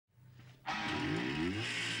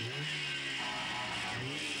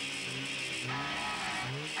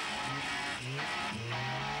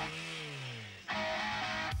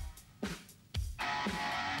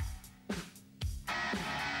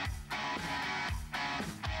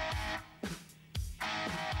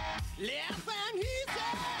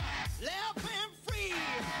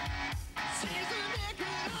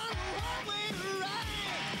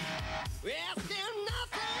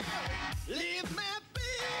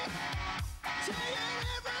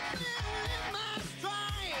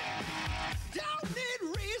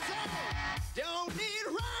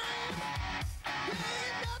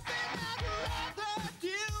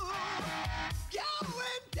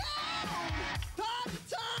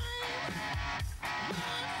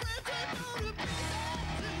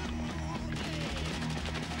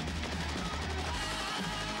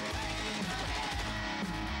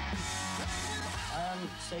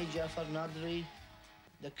Jafar Naderi,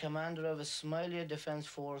 the commander of Ismailia Defense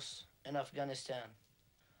Force in Afghanistan.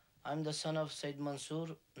 I'm the son of Sayed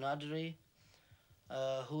Naderi,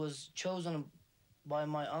 who was chosen by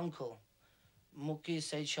my uncle, Muki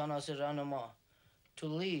Sayed Shanasir Ranama, to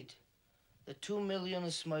lead the 2 million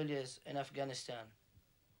Ismailis in Afghanistan.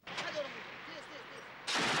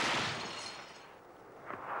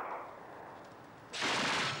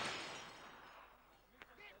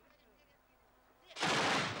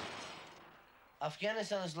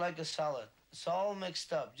 Afghanistan is like a salad. It's all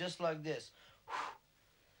mixed up, just like this.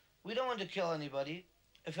 We don't want to kill anybody.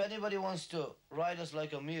 If anybody wants to ride us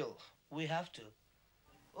like a mule, we have to.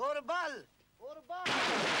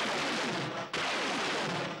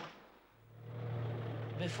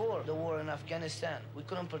 Before the war in Afghanistan, we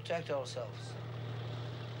couldn't protect ourselves.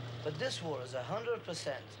 But this war is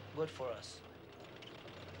 100% good for us,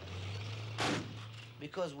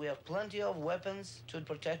 because we have plenty of weapons to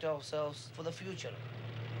protect ourselves for the future.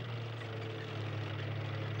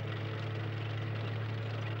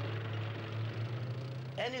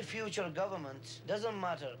 Any future government, doesn't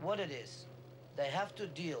matter what it is, they have to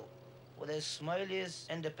deal with Ismaili's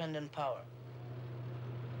independent power.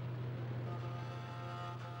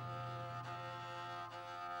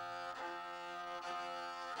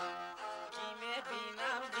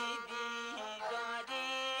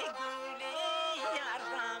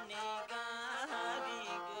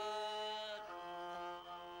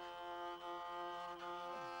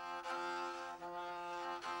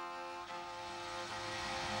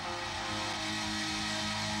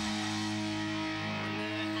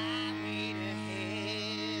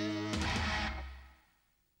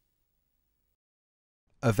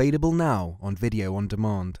 Available now on video on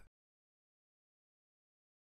demand.